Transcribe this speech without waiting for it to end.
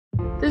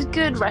There's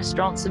good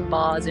restaurants and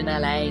bars in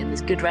LA, and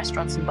there's good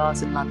restaurants and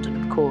bars in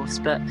London, of course,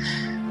 but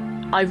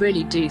I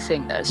really do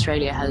think that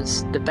Australia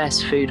has the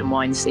best food and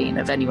wine scene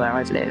of anywhere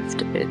I've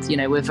lived.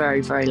 We're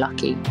very, very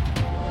lucky.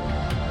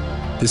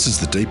 This is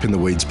the Deep in the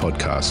Weeds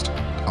podcast.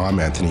 I'm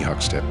Anthony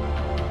Huckstep.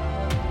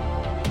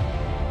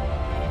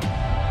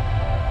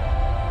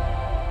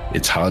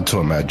 It's hard to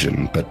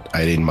imagine, but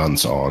 18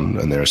 months on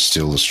and there are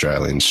still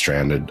Australians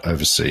stranded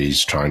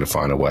overseas trying to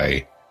find a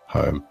way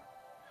home.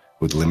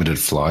 With limited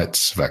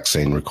flights,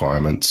 vaccine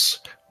requirements,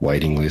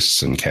 waiting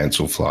lists and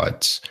cancelled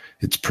flights,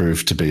 it's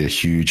proved to be a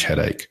huge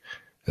headache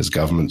as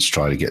governments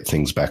try to get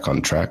things back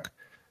on track,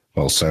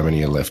 while so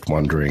many are left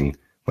wondering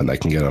when they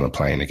can get on a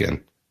plane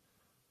again.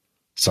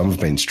 Some have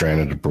been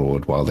stranded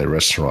abroad while their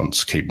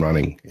restaurants keep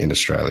running in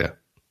Australia.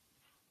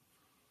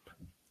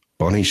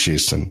 Bonnie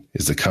Shearston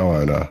is the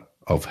co-owner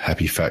of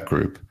Happy Fat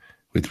Group,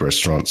 with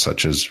restaurants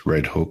such as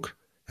Red Hook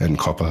and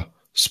Copper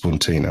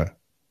Spuntino.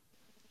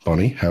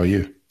 Bonnie, how are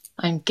you?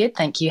 I'm good,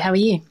 thank you. How are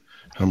you?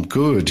 I'm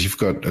good. You've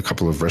got a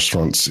couple of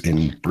restaurants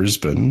in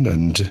Brisbane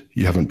and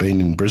you haven't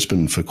been in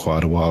Brisbane for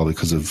quite a while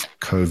because of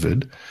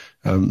COVID.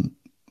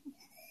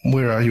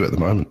 Where are you at the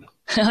moment?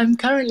 I'm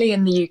currently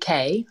in the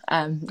UK.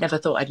 Never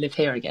thought I'd live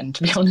here again,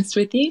 to be honest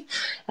with you.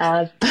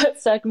 But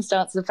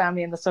circumstances of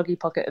family in the soggy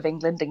pocket of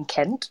England in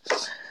Kent.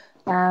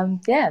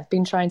 I've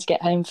been trying to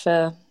get home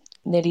for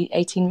nearly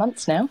 18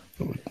 months now.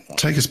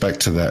 Take us back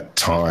to that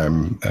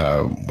time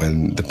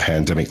when the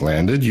pandemic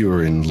landed. You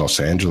were in Los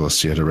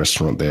Angeles. You had a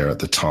restaurant there at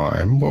the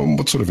time.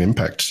 What sort of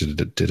impact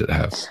did it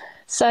have?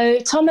 So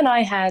Tom and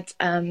I had,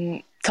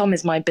 Tom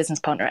is my business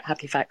partner at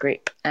Happy Fat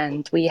Group,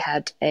 and we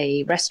had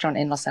a restaurant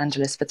in Los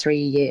Angeles for 3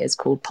 years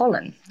called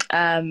Pollen.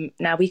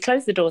 Now, we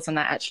closed the doors on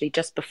that actually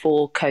just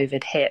before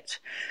COVID hit.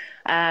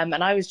 And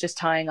I was just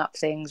tying up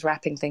things,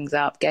 wrapping things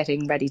up,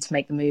 getting ready to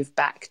make the move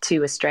back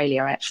to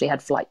Australia. I actually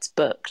had flights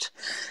booked.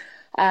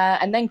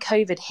 And then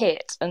COVID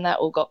hit and that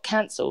all got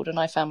cancelled and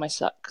I found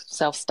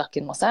myself stuck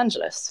in Los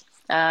Angeles.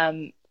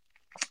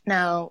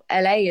 Now,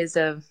 LA it's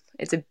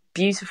a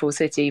beautiful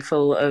city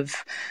full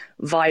of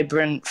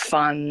vibrant,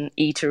 fun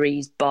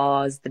eateries,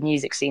 bars. The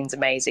music scene's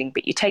amazing,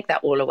 but you take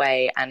that all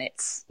away and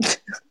it's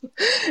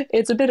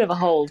it's a bit of a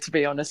hole, to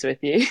be honest with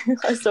you.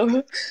 I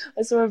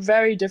saw a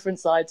very different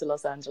side to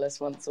Los Angeles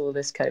once all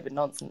this COVID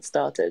nonsense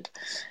started.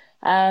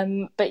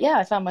 But yeah,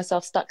 I found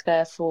myself stuck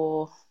there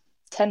for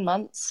 10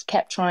 months,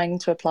 kept trying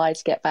to apply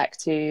to get back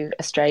to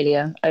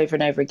Australia over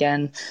and over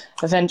again.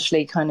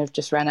 Eventually kind of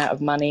just ran out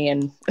of money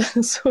and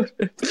sort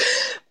of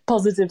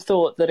positive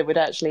thought that it would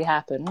actually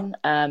happen.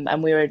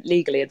 And we were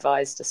legally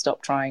advised to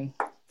stop trying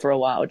for a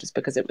while just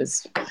because it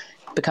was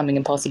becoming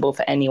impossible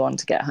for anyone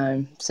to get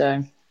home.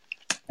 So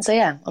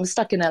yeah, I was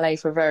stuck in LA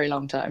for a very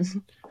long time.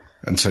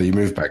 And so you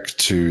moved back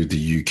to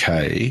the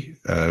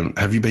UK.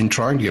 Have you been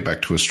trying to get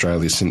back to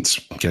Australia since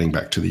getting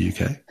back to the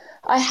UK?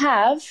 I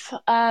have.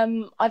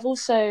 I've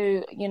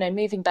also,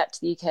 moving back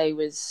to the UK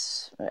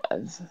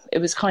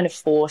it was kind of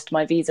forced.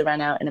 My visa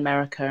ran out in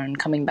America and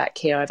coming back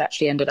here, I've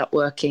actually ended up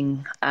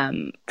working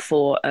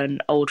for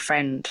an old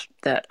friend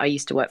that I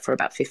used to work for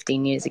about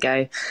 15 years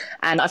ago.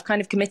 And I've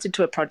kind of committed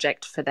to a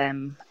project for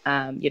them,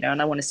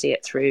 and I want to see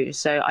it through.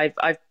 So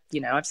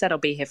I've said I'll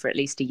be here for at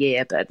least a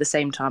year, but at the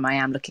same time, I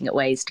am looking at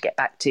ways to get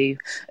back to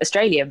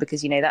Australia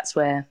because, that's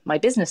where my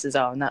businesses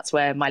are and that's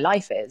where my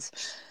life is.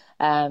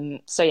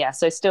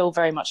 So still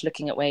very much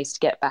looking at ways to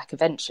get back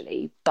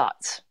eventually.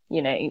 But,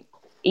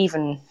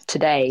 even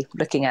today,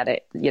 looking at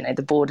it,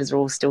 the borders are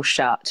all still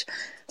shut.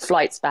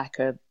 Flights back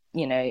are,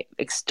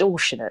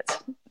 extortionate.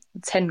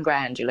 10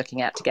 grand you're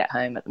looking at to get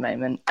home at the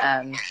moment.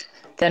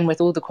 Then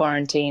with all the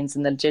quarantines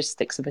and the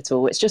logistics of it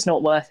all, it's just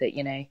not worth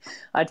it.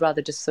 I'd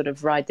rather just sort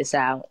of ride this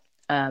out.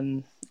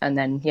 And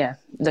then,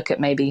 look at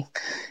maybe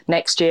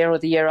next year or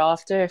the year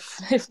after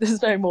if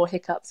there's no more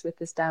hiccups with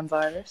this damn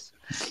virus.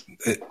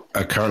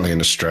 Currently in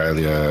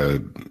Australia,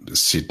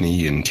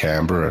 Sydney and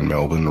Canberra and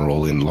Melbourne are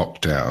all in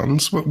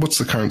lockdowns. What's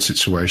the current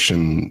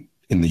situation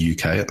in the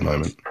UK at the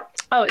moment?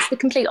 Oh, it's the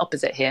complete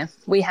opposite here.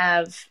 We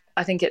have,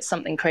 I think it's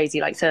something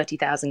crazy like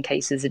 30,000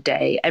 cases a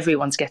day.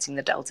 Everyone's getting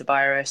the Delta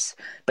virus,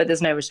 but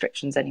there's no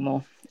restrictions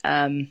anymore.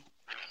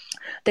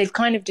 They've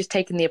kind of just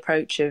taken the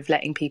approach of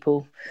letting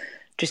people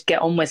just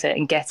get on with it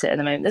and get it at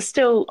the moment. There's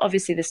still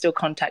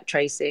contact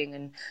tracing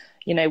and,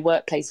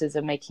 workplaces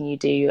are making you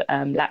do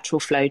lateral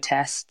flow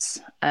tests.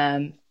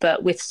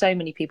 But with so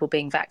many people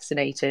being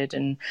vaccinated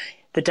and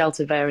the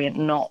Delta variant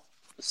not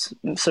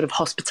sort of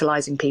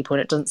hospitalizing people,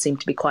 and it doesn't seem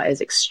to be quite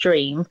as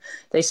extreme,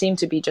 they seem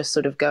to be just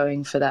sort of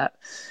going for that,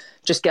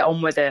 just get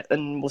on with it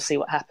and we'll see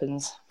what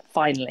happens.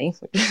 Finally,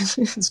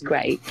 it's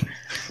great.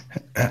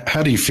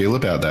 How do you feel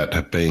about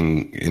that,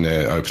 being in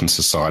an open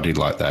society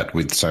like that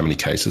with so many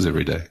cases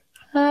every day?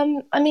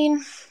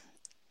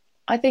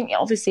 I think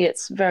obviously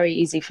it's very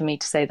easy for me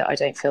to say that I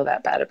don't feel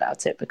that bad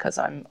about it because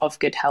I'm of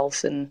good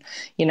health and,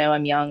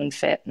 I'm young and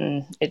fit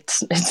and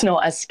it's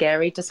not as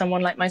scary to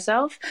someone like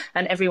myself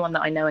and everyone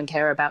that I know and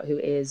care about who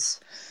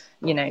is,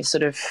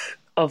 sort of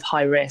of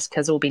high risk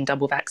has all been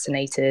double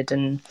vaccinated.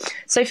 And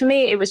so for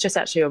me, it was just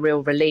actually a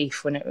real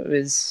relief when it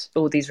was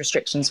all these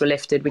restrictions were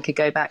lifted. We could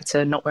go back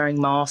to not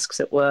wearing masks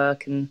at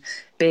work and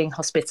being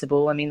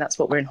hospitable. I mean, that's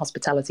what we're in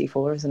hospitality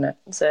for, isn't it?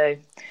 So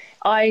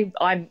I'm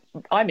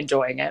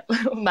enjoying it.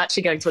 I'm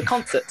actually going to a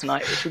concert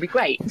tonight, which will be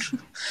great.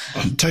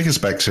 Take us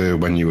back to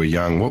when you were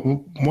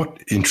young. What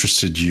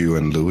interested you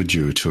and lured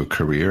you to a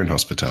career in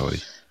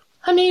hospitality?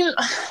 I mean,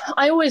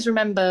 I always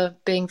remember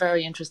being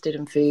very interested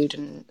in food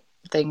and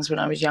things when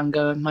I was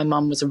younger. My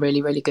mum was a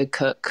really, really good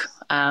cook.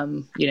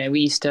 We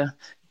used to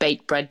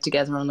bake bread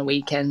together on the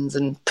weekends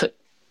and put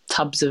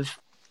tubs of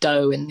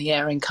dough in the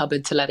airing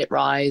cupboard to let it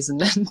rise, and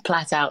then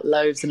plat out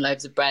loaves and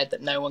loaves of bread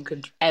that no one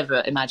could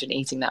ever imagine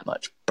eating that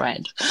much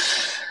bread.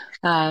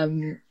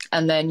 And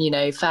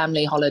then,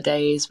 family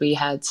holidays, we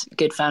had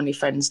good family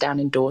friends down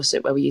in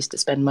Dorset where we used to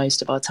spend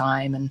most of our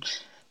time, and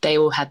they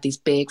all had these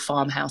big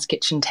farmhouse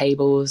kitchen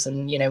tables,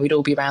 and, we'd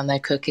all be around there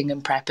cooking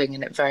and prepping,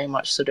 and it very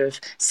much sort of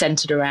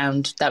centred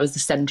around, that was the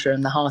centre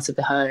and the heart of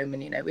the home.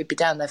 And, we'd be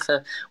down there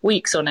for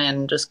weeks on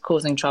end, just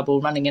causing trouble,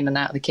 running in and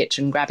out of the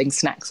kitchen, grabbing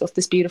snacks off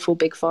this beautiful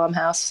big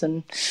farmhouse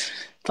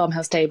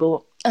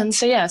table. And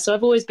so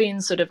I've always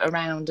been sort of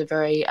around a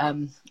very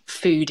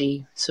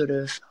foodie sort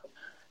of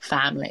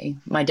family.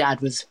 My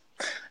dad was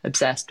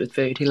obsessed with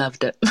food. He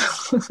loved it.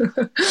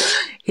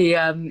 He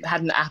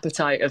had an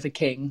appetite of a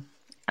king.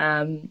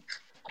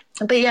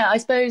 But yeah, I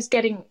suppose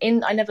getting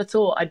in, I never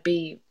thought I'd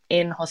be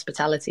in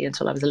hospitality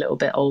until I was a little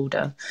bit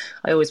older.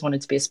 I always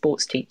wanted to be a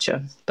sports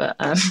teacher, but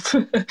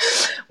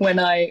when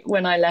I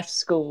left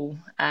school,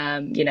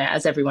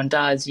 as everyone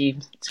does, you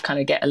kind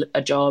of get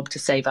a job to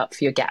save up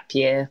for your gap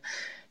year.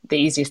 The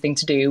easiest thing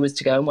to do was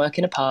to go and work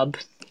in a pub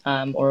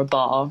or a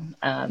bar.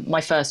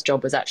 My first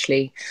job was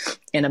actually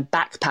in a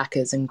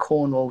backpackers in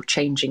Cornwall,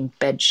 changing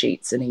bed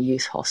sheets in a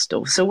youth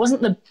hostel. So it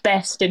wasn't the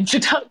best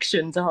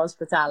introduction to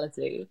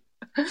hospitality.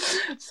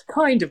 It's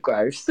kind of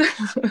gross.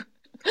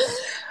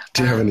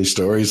 Do you have any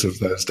stories of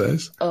those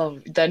days? Oh,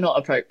 they're not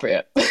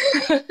appropriate.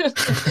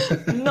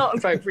 Not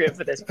appropriate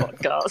for this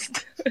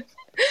podcast.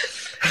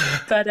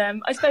 But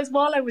I suppose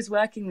while I was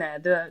working there,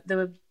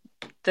 the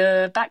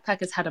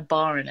backpackers had a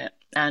bar in it.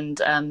 And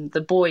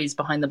the boys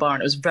behind the bar,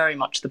 and it was very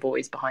much the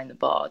boys behind the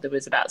bar. There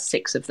was about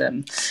 6 of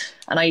them.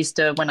 And I used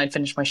to, when I'd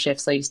finish my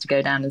shifts, I used to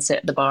go down and sit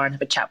at the bar and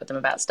have a chat with them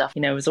about stuff.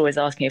 I was always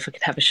asking if I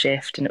could have a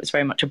shift, and it was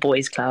very much a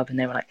boys' club. And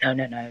they were like,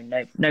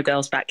 no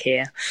girls back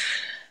here.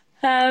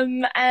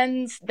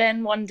 And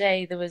then one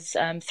day there was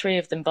 3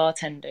 of them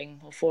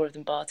bartending, or 4 of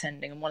them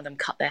bartending, and one of them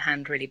cut their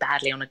hand really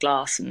badly on a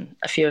glass, and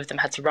a few of them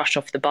had to rush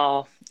off the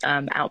bar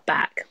out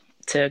back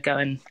to go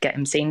and get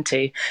him seen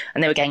to,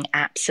 and they were getting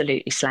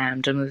absolutely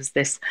slammed. And there was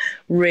this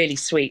really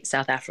sweet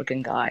South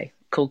African guy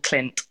called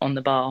Clint on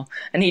the bar,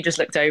 and he just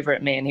looked over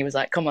at me and he was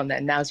like, come on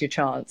then, now's your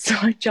chance. So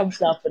I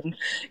jumped up and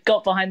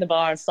got behind the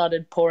bar and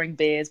started pouring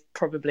beers,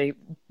 probably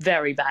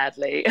very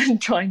badly,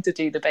 and trying to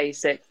do the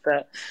basics.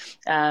 But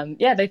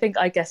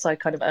I guess I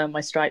kind of earned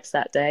my stripes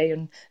that day,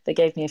 and they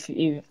gave me a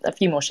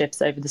few more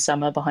shifts over the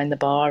summer behind the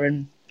bar.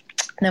 And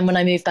then when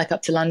I moved back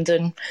up to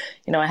London,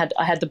 I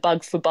had the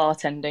bug for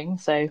bartending,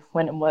 so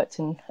went and worked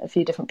in a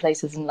few different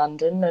places in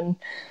London. And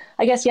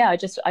I guess, I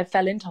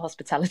fell into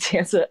hospitality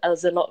as a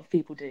lot of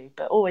people do,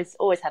 but always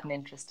had an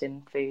interest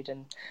in food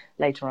and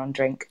later on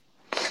drink.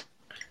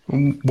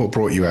 What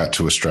brought you out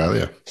to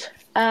Australia?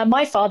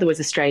 My father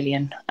was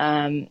Australian.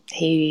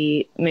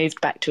 He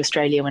moved back to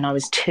Australia when I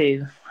was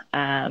 2.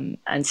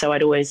 And so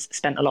I'd always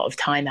spent a lot of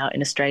time out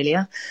in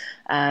Australia.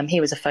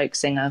 He was a folk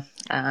singer,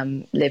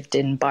 lived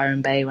in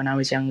Byron Bay when I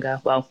was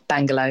younger,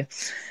 Bangalore.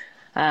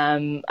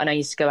 And I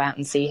used to go out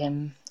and see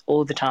him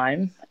all the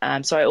time.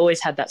 So I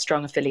always had that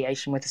strong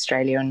affiliation with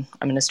Australia, and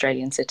I'm an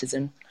Australian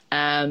citizen.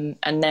 And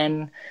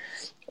then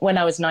when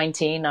I was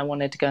 19, I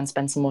wanted to go and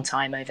spend some more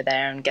time over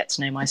there and get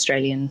to know my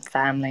Australian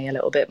family a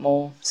little bit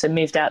more. So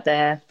moved out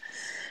there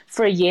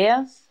for a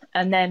year,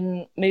 and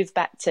then moved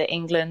back to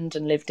England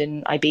and lived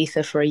in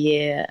Ibiza for a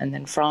year, and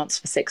then France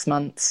for 6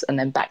 months, and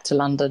then back to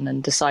London,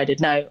 and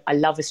decided, no, I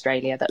love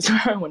Australia. That's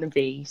where I want to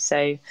be.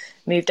 So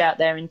moved out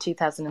there in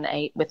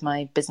 2008 with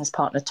my business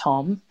partner,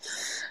 Tom.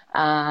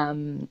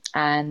 We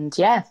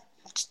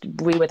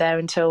were there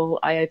until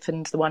I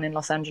opened the one in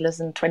Los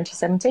Angeles in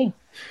 2017.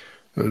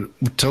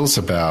 Tell us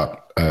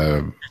about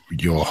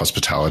your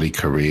hospitality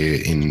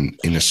career in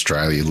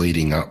Australia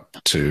leading up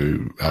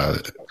to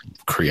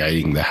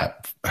creating the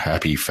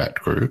Happy Fat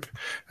Group.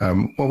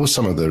 What were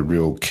some of the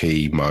real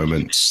key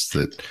moments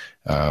that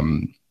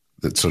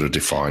sort of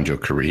defined your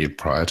career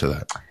prior to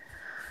that?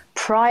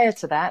 Prior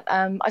to that,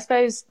 I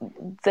suppose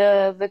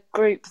the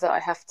group that I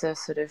have to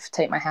sort of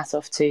take my hat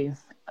off to,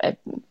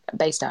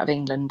 based out of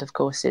England, of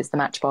course, is the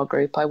Match Bar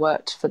Group. I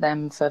worked for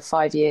them for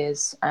 5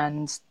 years,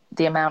 and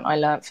the amount I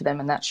learnt for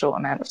them in that short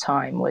amount of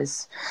time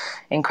was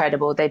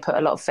incredible. They put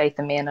a lot of faith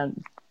in me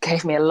and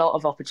gave me a lot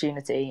of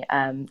opportunity.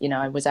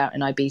 I was out in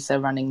Ibiza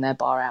running their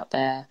bar out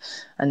there,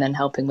 and then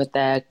helping with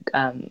their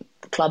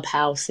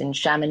clubhouse in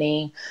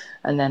Chamonix,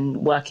 and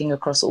then working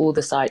across all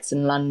the sites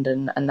in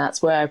London. And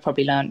that's where I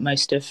probably learned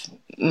most of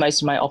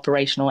my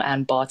operational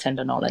and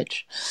bartender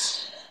knowledge.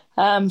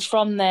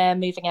 From there,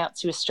 moving out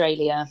to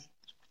Australia,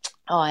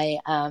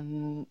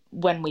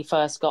 when we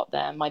first got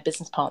there, my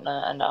business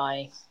partner and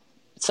I,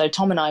 so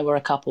Tom and I were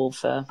a couple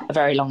for a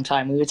very long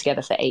time. We were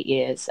together for 8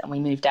 years, and we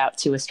moved out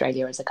to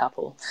Australia as a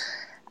couple.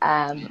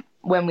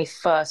 When we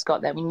first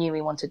got there, we knew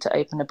we wanted to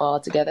open a bar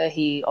together.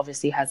 He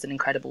obviously has an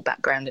incredible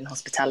background in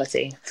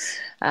hospitality.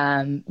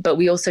 But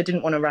we also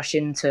didn't want to rush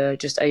into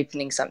just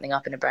opening something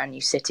up in a brand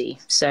new city.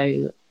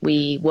 So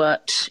we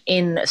worked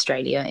in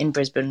Australia, in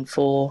Brisbane,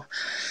 for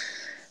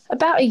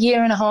about a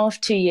year and a half,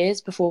 2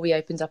 years before we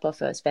opened up our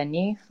first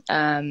venue.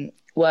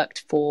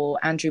 Worked for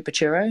Andrew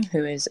Bachuro,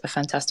 who is a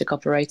fantastic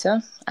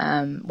operator.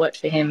 Worked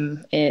for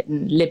him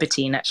in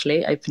Libertine,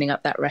 actually, opening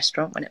up that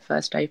restaurant when it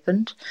first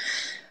opened.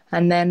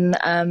 And then,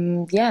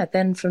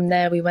 then from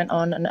there we went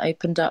on and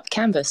opened up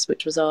Canvas,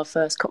 which was our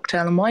first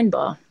cocktail and wine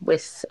bar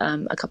with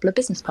a couple of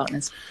business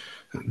partners.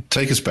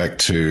 Take us back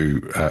to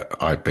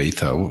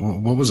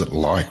Ibiza. What was it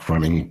like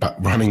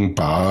running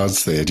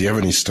bars there? Do you have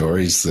any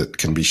stories that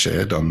can be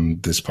shared on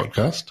this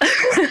podcast?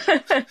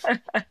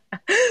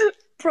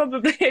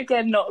 Probably,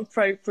 again, not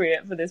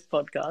appropriate for this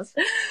podcast.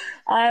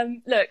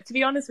 Look, to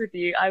be honest with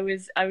you, I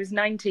was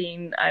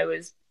 19. I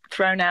was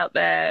thrown out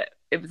there.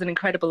 It was an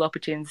incredible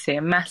opportunity,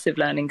 a massive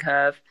learning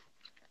curve.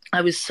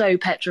 I was so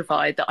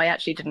petrified that I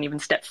actually didn't even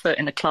step foot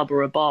in a club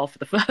or a bar for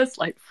the first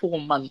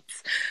 4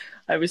 months.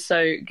 I was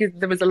because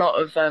there was a lot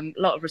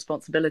of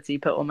responsibility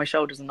put on my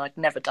shoulders, and I'd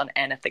never done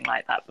anything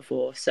like that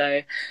before.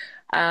 So,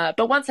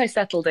 but once I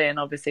settled in,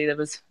 obviously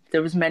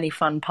there was many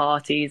fun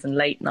parties and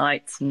late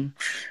nights and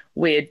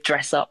weird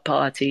dress up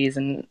parties,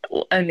 and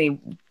only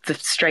the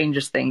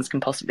strangest things can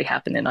possibly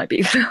happen in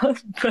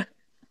Ibiza.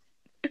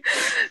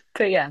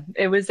 But yeah,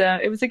 it was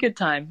a good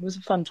time. It was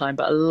a fun time,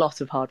 but a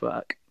lot of hard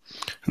work.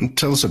 And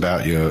tell us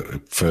about your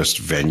first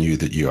venue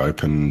that you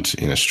opened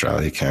in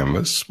Australia,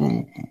 Canvas.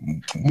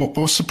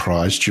 What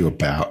surprised you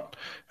about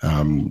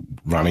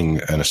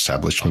running an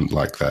establishment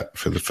like that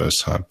for the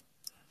first time?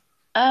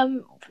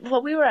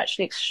 Well, we were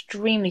actually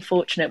extremely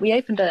fortunate. We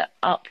opened it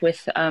up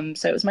with,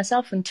 so it was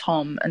myself and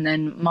Tom, and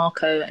then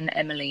Marco and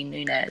Emily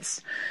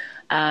Nunez.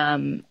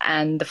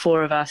 And the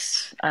four of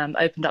us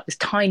opened up this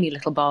tiny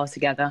little bar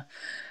together.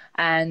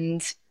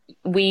 And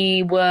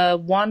we were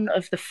one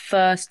of the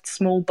first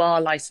small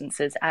bar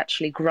licenses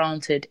actually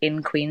granted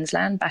in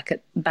Queensland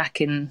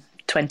back in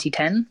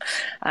 2010.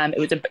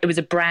 It was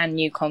a brand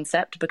new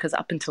concept, because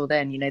up until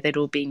then, they'd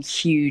all been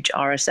huge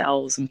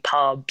RSLs and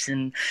pubs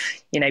and,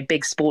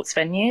 big sports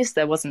venues.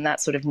 There wasn't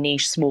that sort of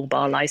niche small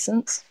bar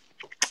license.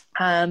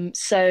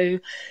 So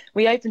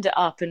we opened it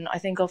up, and I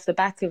think off the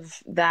back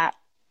of that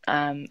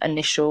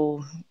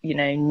initial,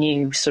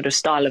 new sort of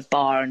style of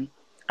bar and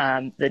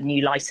the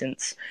new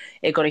license,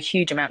 it got a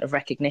huge amount of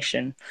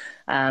recognition,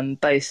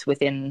 both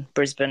within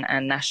Brisbane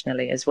and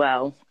nationally as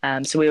well.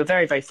 So we were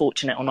very, very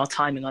fortunate on our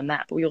timing on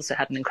that, but we also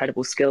had an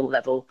incredible skill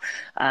level.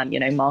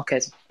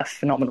 Marco's a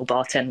phenomenal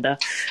bartender,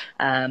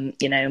 and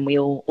we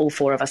all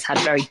four of us had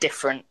very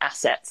different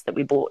assets that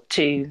we brought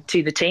to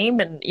the team,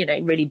 and,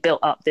 really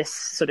built up this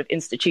sort of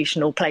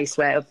institutional place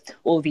where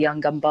all the young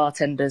gun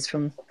bartenders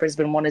from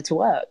Brisbane wanted to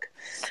work.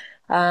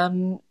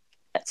 So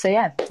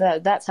yeah,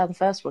 that's how the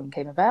first one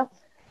came about.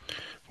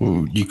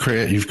 Well, you've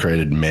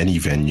created many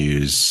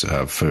venues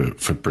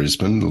for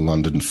Brisbane,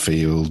 London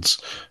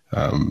Fields,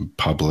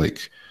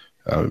 Public.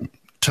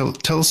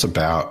 Tell us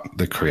about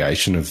the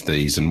creation of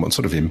these and what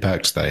sort of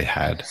impact they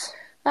had.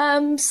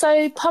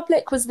 So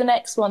Public was the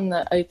next one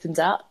that opened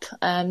up.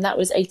 That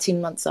was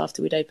 18 months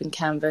after we'd opened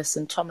Canvas,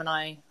 and Tom and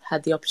I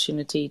had the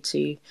opportunity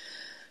to...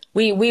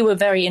 We were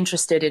very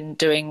interested in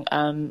doing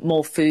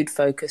more food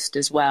focused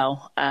as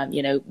well.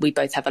 We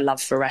both have a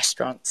love for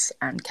restaurants,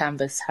 and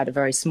Canvas had a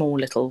very small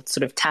little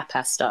sort of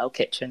tapas style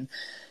kitchen.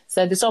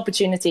 So this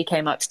opportunity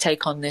came up to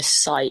take on this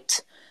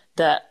site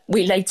that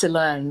we later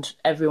learned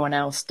everyone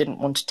else didn't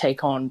want to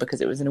take on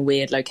because it was in a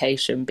weird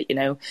location. But,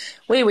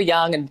 we were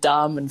young and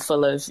dumb and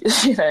full of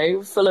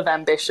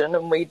ambition,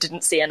 and we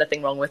didn't see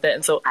anything wrong with it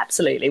and thought,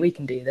 absolutely, we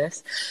can do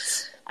this.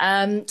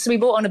 So we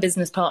brought on a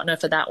business partner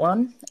for that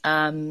one.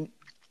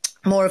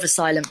 More of a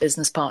silent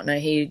business partner.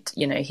 He'd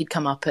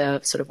come up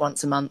sort of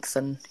once a month,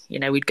 and,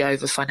 we'd go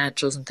over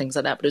financials and things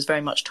like that. But it was very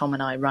much Tom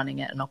and I running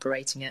it and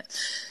operating it.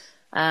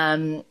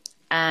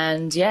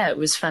 And yeah, it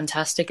was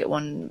fantastic. It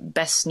won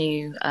best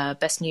new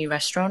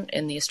restaurant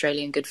in the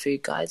Australian Good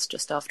Food Guides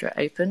just after it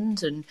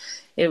opened, and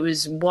it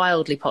was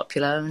wildly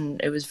popular.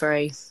 And it was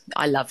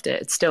I loved it.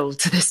 It's still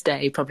to this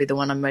day probably the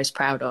one I'm most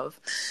proud of.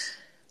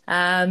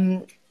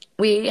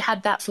 We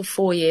had that for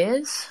 4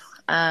 years.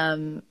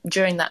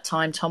 During that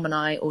time, Tom and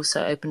I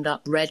also opened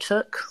up Red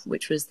Hook,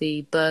 which was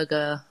the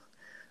burger,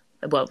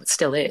 well, it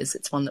still is,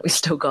 it's one that we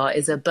still got,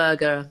 is a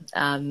burger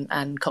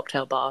and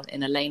cocktail bar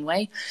in a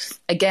laneway.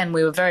 Again,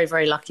 we were very,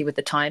 very lucky with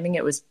the timing.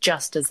 It was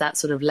just as that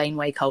sort of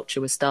laneway culture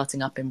was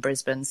starting up in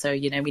Brisbane. So,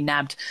 we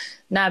nabbed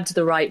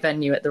the right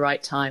venue at the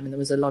right time, and there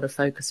was a lot of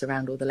focus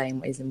around all the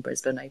laneways in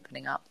Brisbane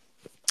opening up.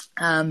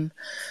 Um,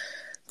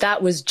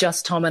 that was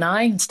just Tom and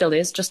I, and still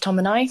is just Tom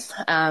and I.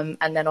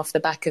 And then off the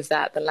back of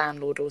that, the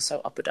landlord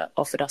also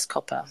offered us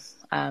Copper,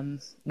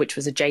 which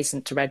was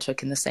adjacent to Red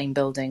Hook in the same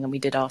building, and we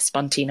did our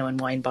Spuntino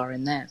and wine bar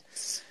in there.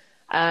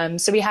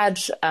 So we had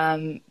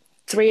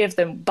three of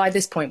them. By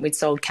this point, we'd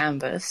sold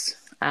Canvas,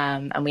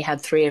 and we had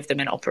three of them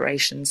in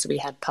operation. So we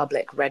had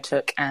Public, Red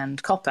Hook,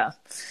 and Copper.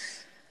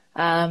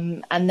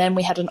 And then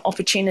we had an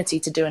opportunity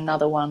to do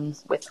another one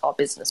with our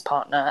business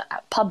partner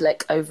at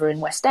Public over in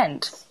West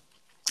End.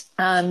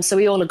 So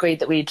we all agreed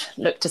that we'd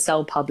look to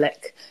sell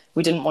Public.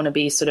 We didn't want to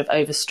be sort of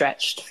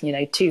overstretched,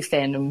 too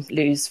thin and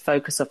lose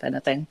focus of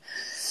anything.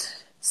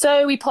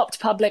 So we popped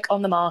Public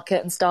on the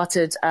market and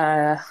started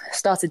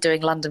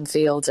doing London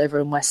Fields over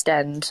in West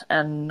End.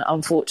 And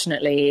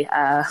unfortunately,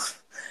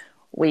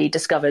 we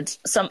discovered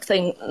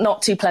something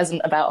not too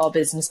pleasant about our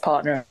business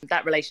partner.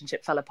 That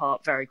relationship fell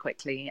apart very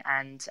quickly,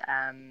 and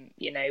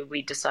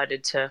we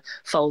decided to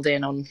fold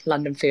in on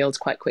London Fields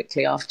quite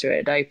quickly after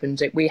it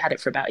opened. We had it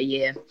for about a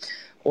year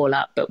all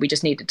up, but we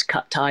just needed to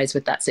cut ties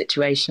with that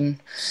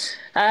situation.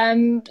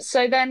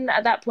 So then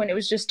at that point it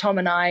was just Tom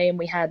and I, and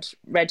we had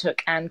Red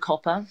Hook and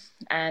Copper,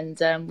 and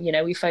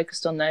we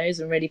focused on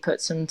those and really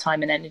put some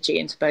time and energy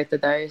into both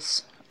of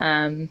those.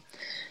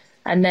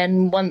 And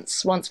then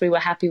once we were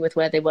happy with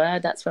where they were,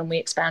 that's when we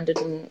expanded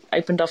and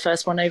opened our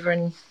first one over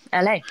in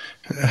LA.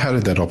 How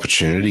did that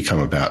opportunity come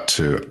about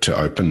to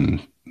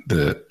open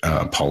the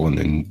Pollen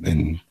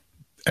in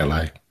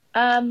LA?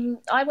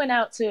 I went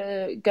out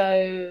to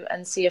go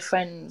and see a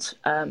friend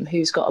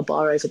who's got a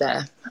bar over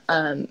there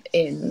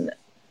in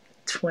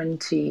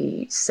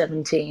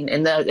 2017,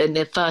 in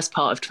the first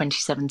part of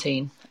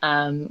 2017,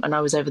 and I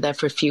was over there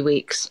for a few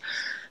weeks.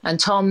 And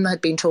Tom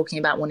had been talking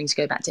about wanting to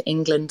go back to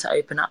England to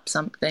open up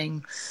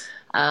something.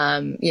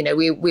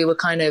 We were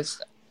kind of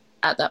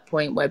at that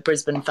point where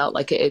Brisbane felt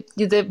like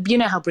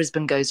how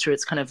Brisbane goes through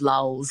its kind of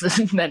lulls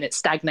and then it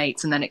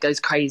stagnates and then it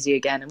goes crazy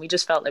again. And we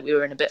just felt like we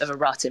were in a bit of a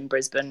rut in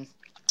Brisbane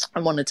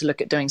and wanted to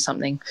look at doing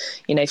something,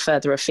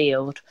 further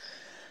afield.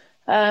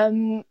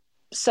 So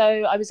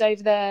I was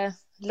over there,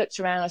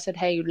 looked around, I said,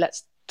 hey,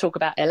 let's talk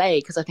about LA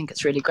because I think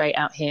it's really great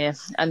out here.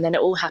 And then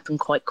it all happened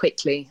quite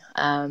quickly.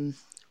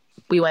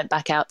 We went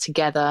back out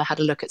together, had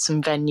a look at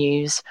some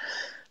venues,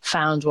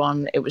 found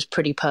one. It was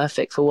pretty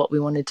perfect for what we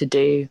wanted to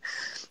do.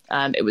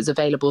 It was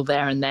available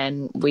there and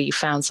then. We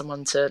found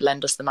someone to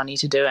lend us the money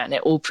to do it, and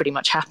it all pretty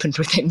much happened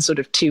within sort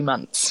of 2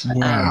 months.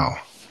 Wow.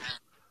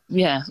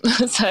 Yeah.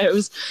 So it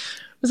was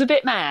a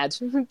bit mad,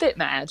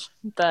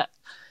 but,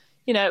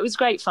 it was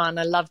great fun.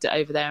 I loved it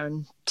over there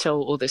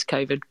until all this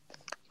COVID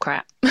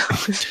crap.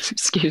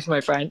 Excuse my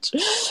French.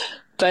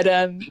 But,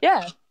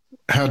 yeah.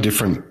 How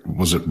different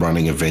was it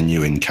running a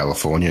venue in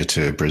California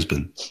to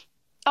Brisbane?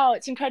 Oh,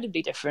 it's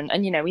incredibly different.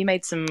 And, we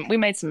made some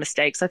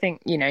mistakes. I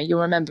think,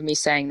 you'll remember me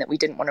saying that we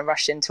didn't want to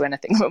rush into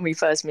anything when we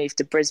first moved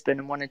to Brisbane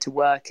and wanted to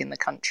work in the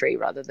country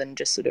rather than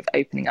just sort of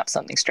opening up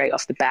something straight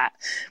off the bat.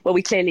 Well,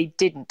 we clearly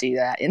didn't do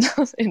that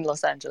in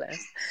Los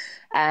Angeles.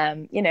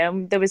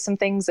 There was some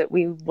things that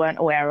we weren't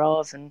aware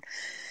of, and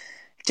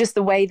just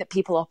the way that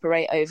people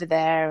operate over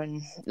there,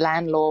 and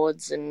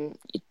landlords and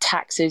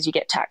taxes. You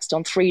get taxed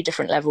on 3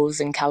 different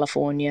levels in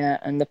California,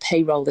 and the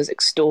payroll is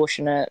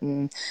extortionate,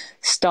 and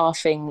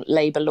staffing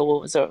labor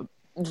laws are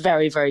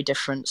very, very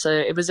different. So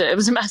it was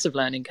a massive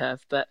learning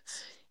curve, but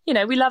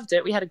we loved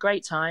it. We had a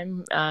great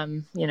time.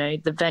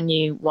 The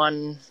venue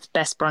won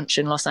Best Brunch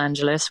in Los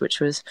Angeles, which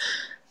was,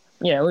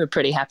 we were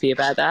pretty happy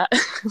about that.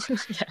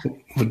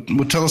 Yeah.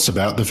 Well, tell us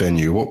about the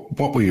venue.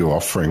 What were you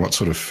offering? What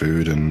sort of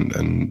food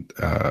and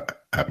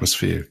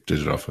atmosphere did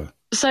it offer?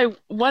 So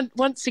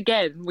once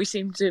again, we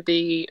seem to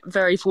be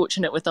very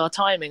fortunate with our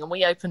timing, and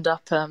we opened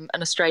up an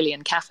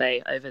Australian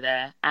cafe over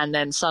there, and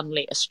then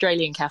suddenly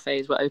Australian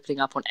cafes were opening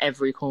up on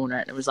every corner,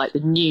 and it was like the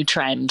new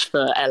trend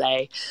for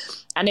LA.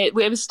 And it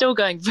was still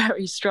going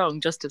very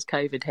strong just as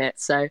COVID hit.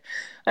 So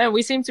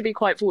we seem to be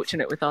quite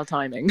fortunate with our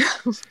timing.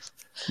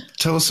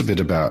 Tell us a bit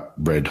about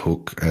Red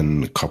Hook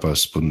and Copper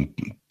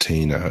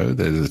Spuntino.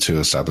 They're the 2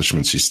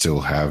 establishments you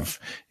still have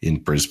in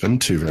Brisbane,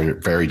 2 very,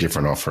 very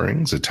different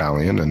offerings,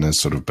 Italian and a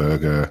sort of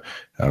burger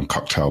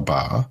cocktail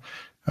bar.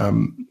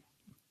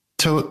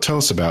 Tell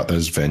us about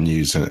those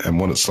venues and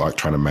what it's like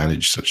trying to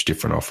manage such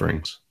different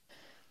offerings.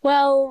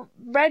 Well,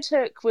 Red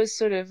Hook was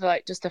sort of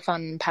like just a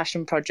fun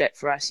passion project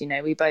for us.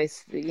 We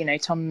both,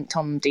 Tom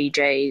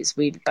DJs,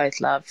 we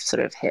both love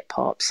sort of hip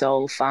hop,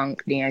 soul,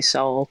 funk, neo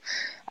soul,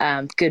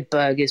 good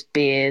burgers,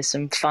 beers,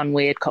 some fun,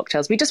 weird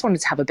cocktails. We just wanted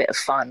to have a bit of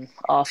fun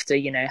after,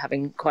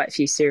 having quite a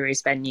few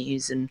serious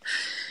venues. And,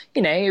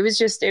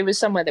 it was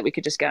somewhere that we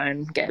could just go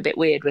and get a bit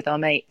weird with our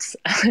mates.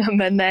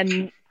 And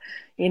then,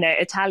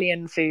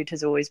 Italian food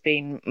has always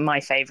been my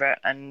favorite,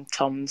 and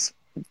Tom's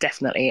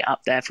definitely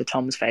up there for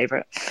Tom's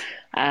favorite.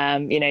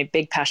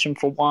 Big passion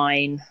for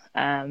wine,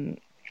 and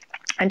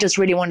just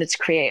really wanted to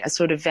create a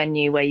sort of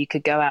venue where you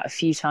could go out a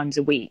few times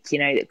a week,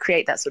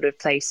 create that sort of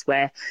place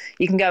where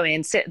you can go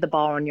in, sit at the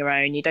bar on your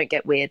own, you don't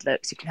get weird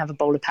looks, you can have a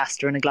bowl of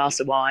pasta and a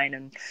glass of wine,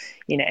 and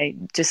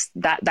just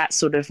that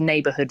sort of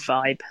neighborhood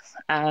vibe.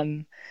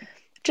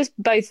 just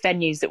both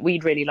venues that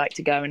we'd really like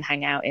to go and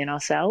hang out in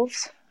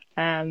ourselves.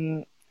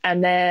 And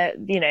they're,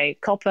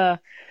 Copper,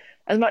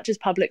 as much as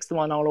Public's the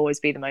one I'll always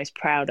be the most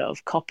proud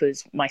of,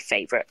 Copper's my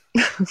favourite.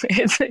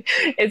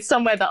 It's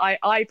somewhere that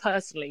I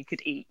personally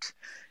could eat,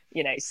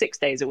 6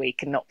 days a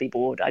week and not be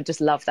bored. I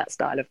just love that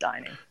style of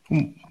dining.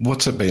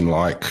 What's it been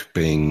like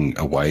being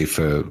away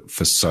for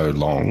so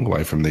long,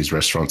 away from these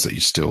restaurants that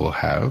you still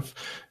have,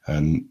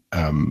 and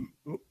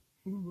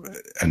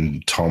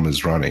Tom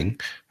is running?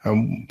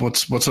 What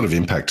sort of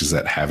impact is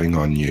that having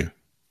on you?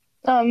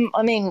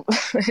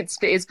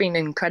 It's been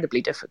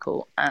incredibly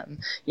difficult.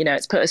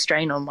 It's put a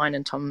strain on mine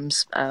and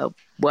Tom's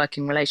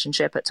working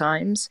relationship at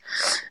times.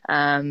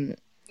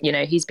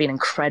 He's been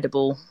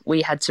incredible.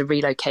 We had to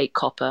relocate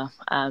Copper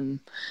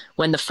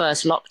when the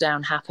first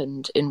lockdown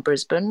happened in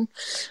Brisbane.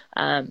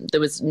 There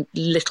was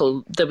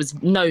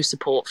no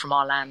support from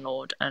our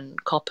landlord,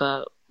 and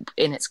Copper,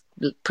 in its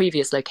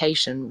previous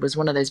location, was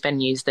one of those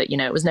venues that,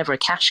 it was never a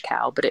cash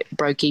cow, but it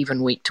broke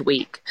even week to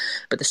week.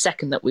 But the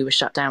second that we were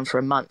shut down for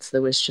a month,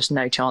 there was just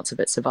no chance of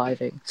it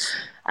surviving.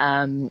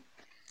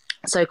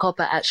 So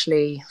Copper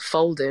actually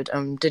folded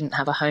and didn't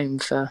have a home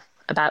for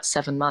about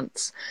 7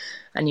 months.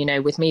 And,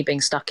 with me being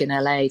stuck in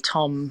LA,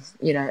 Tom,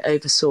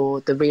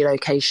 oversaw the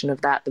relocation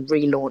of that, the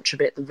relaunch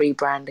of it, the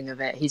rebranding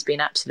of it. He's been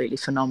absolutely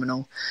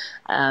phenomenal.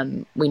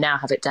 We now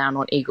have it down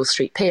on Eagle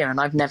Street Pier, and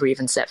I've never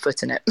even set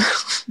foot in it.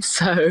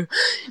 So,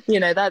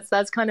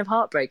 that's kind of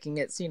heartbreaking.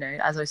 It's,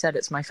 as I said,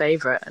 it's my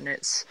favorite, and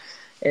it's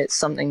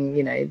something,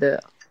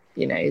 that,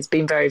 it's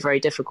been very, very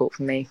difficult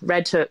for me.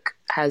 Red Hook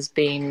has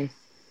been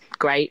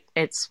great.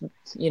 It's,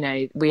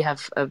 we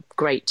have a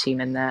great team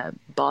in there,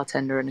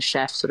 bartender and a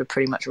chef sort of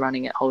pretty much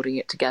running it, holding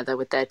it together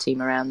with their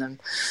team around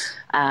them.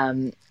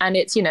 And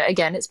it's,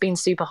 again, it's been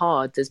super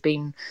hard. There's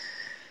been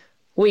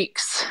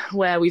weeks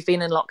where we've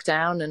been in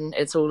lockdown and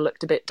it's all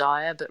looked a bit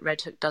dire, but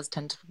Red Hook does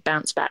tend to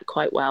bounce back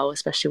quite well,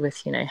 especially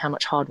with, how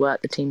much hard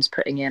work the team's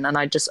putting in. And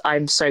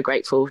I'm so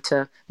grateful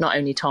to not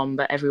only Tom,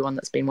 but everyone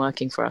that's been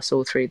working for us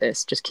all through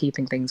this, just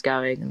keeping things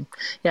going. And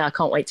I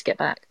can't wait to get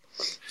back.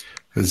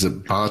 There's a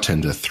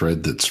bartender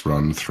thread that's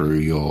run through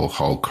your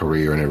whole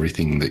career and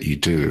everything that you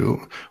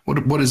do.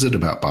 What is it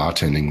about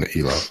bartending that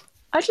you love?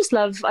 I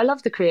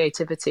love the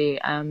creativity,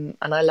 and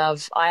I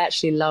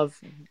actually love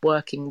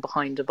working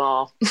behind a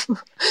bar.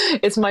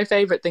 It's my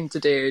favorite thing to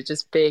do,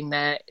 just being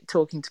there,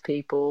 talking to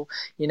people,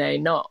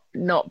 not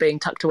being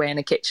tucked away in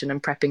a kitchen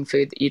and prepping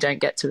food that you don't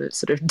get to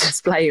sort of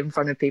display in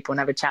front of people and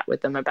have a chat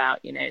with them about.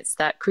 It's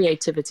that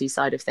creativity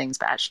side of things,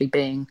 but actually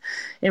being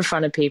in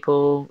front of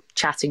people,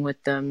 chatting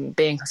with them,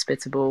 being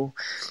hospitable,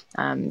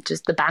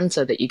 just the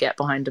banter that you get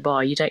behind a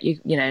bar.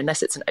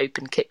 Unless it's an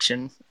open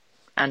kitchen.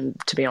 And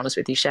to be honest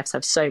with you, chefs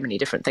have so many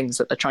different things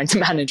that they're trying to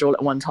manage all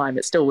at one time.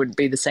 It still wouldn't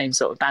be the same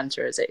sort of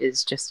banter as it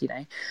is just,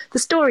 the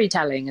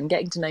storytelling and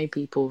getting to know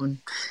people and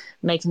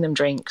making them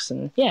drinks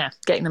and,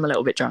 getting them a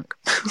little bit drunk,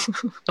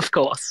 of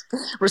course,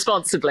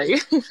 responsibly.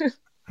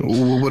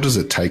 What does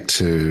it take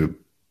to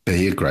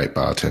be a great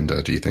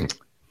bartender, do you think?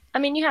 I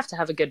mean, you have to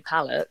have a good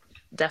palate,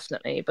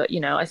 definitely. But,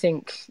 I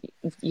think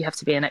you have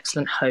to be an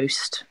excellent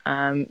host,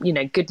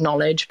 good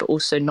knowledge, but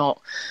also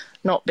not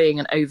being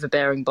an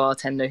overbearing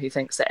bartender who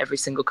thinks that every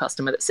single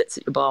customer that sits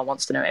at your bar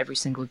wants to know every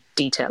single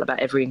detail about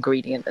every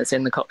ingredient that's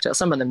in the cocktail.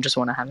 Some of them just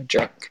want to have a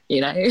drink,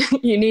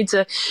 You need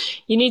to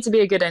be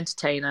a good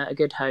entertainer, a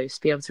good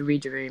host, be able to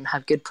read your room,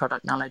 have good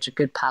product knowledge, a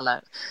good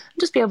palate, and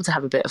just be able to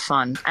have a bit of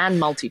fun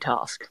and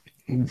multitask.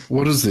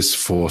 What has this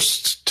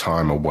forced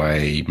time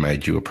away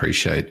made you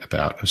appreciate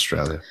about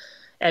Australia?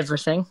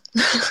 Everything.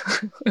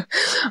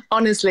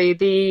 Honestly,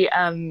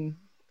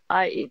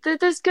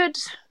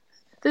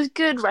 there's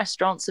good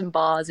restaurants and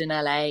bars in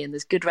LA, and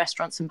there's good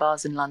restaurants and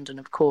bars in London,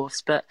 of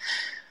course. But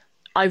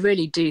I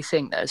really do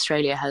think that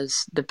Australia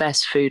has the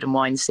best food and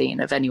wine scene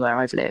of anywhere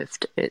I've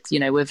lived. It's,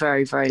 we're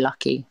very, very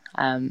lucky.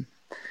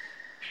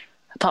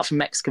 Apart from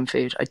Mexican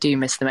food, I do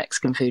miss the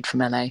Mexican food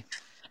from LA.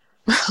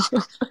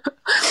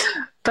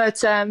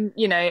 But,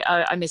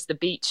 I miss the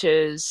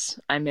beaches.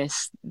 I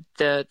miss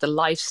the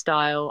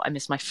lifestyle. I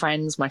miss my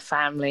friends, my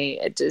family.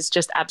 It's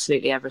just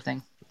absolutely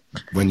everything.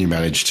 When you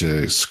manage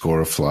to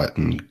score a flight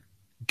and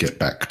get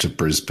back to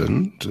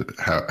Brisbane,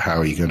 how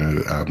are you going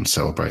to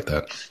celebrate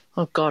that?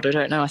 Oh, God, I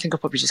don't know. I think I'll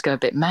probably just go a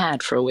bit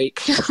mad for a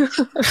week. Just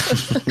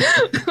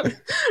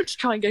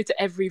try and go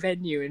to every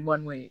venue in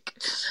 1 week.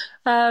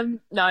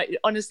 No,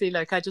 honestly,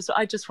 look, I just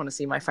want to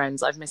see my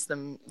friends. I've missed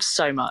them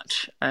so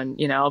much. And,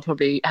 I'll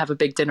probably have a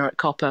big dinner at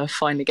Copper,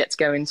 finally get to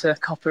go into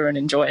Copper and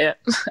enjoy it.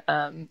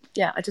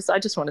 I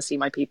just want to see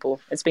my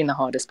people. It's been the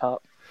hardest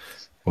part.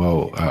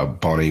 Well,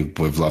 Bonnie,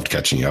 we've loved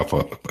catching up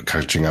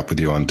with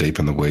you on Deep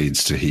in the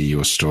Weeds to hear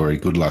your story.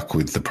 Good luck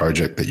with the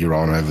project that you're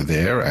on over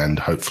there, and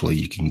hopefully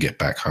you can get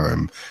back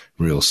home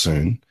real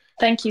soon.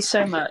 Thank you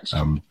so much.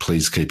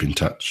 Please keep in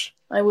touch.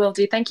 I will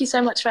do. Thank you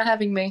so much for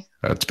having me.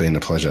 It's been a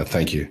pleasure.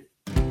 Thank you.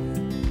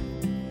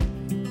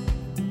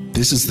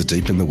 This is the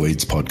Deep in the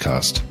Weeds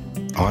podcast.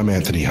 I'm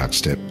Anthony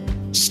Huckstep.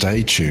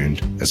 Stay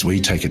tuned as we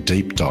take a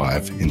deep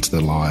dive into the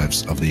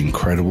lives of the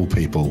incredible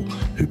people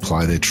who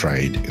ply their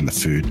trade in the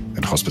food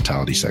and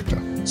hospitality sector.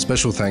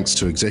 Special thanks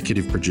to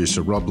executive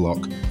producer Rob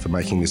Locke for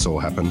making this all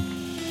happen.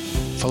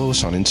 Follow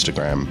us on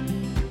Instagram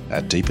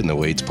at Deep in the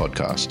Weeds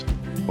Podcast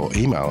or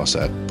email us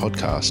at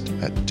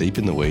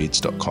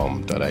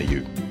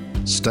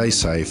podcast@deepintheweeds.com.au. Stay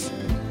safe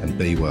and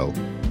be well.